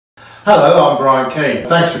Hello, I'm Brian Keane.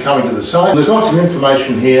 Thanks for coming to the site. There's lots of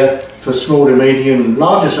information here for small to medium and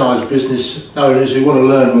larger sized business owners who want to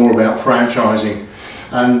learn more about franchising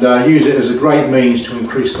and use it as a great means to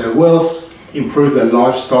increase their wealth, improve their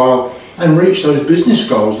lifestyle and reach those business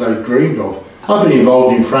goals they've dreamed of. I've been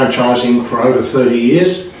involved in franchising for over 30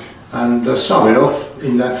 years and started off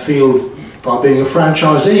in that field by being a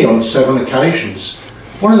franchisee on 7 occasions.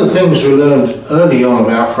 One of the things we learned early on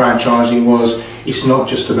about franchising was it's not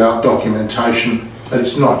just about documentation, and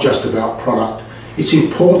it's not just about product. It's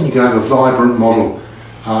important you have a vibrant model,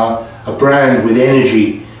 a brand with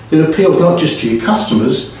energy that appeals not just to your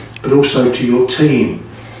customers, but also to your team,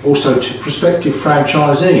 also to prospective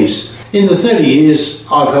franchisees. In the 30 years,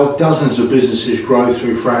 I've helped dozens of businesses grow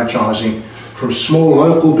through franchising, from small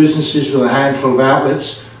local businesses with a handful of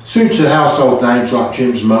outlets, through to household names like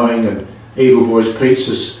Jim's Mowing and Eagle Boys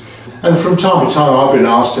Pizzas. And from time to time, I've been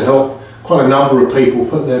asked to help quite a number of people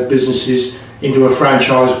put their businesses into a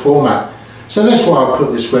franchise format. So that's why I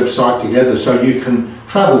put this website together, so you can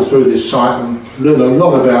travel through this site and learn a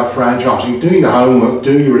lot about franchising, do your homework,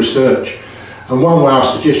 do your research. And one way I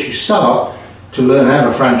suggest you start to learn how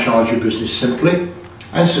to franchise your business simply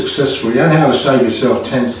and successfully, and how to save yourself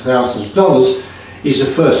tens of thousands of dollars, is the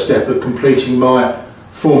first step of completing my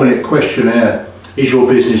 4-minute questionnaire. Is your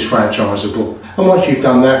business franchisable? And once you've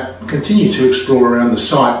done that, continue to explore around the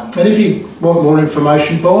site. And if you want more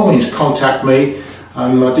information, by all means contact me,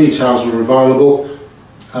 and my details are available,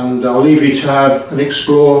 and I'll leave you to have and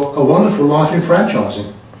explore a wonderful life in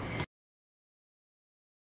franchising.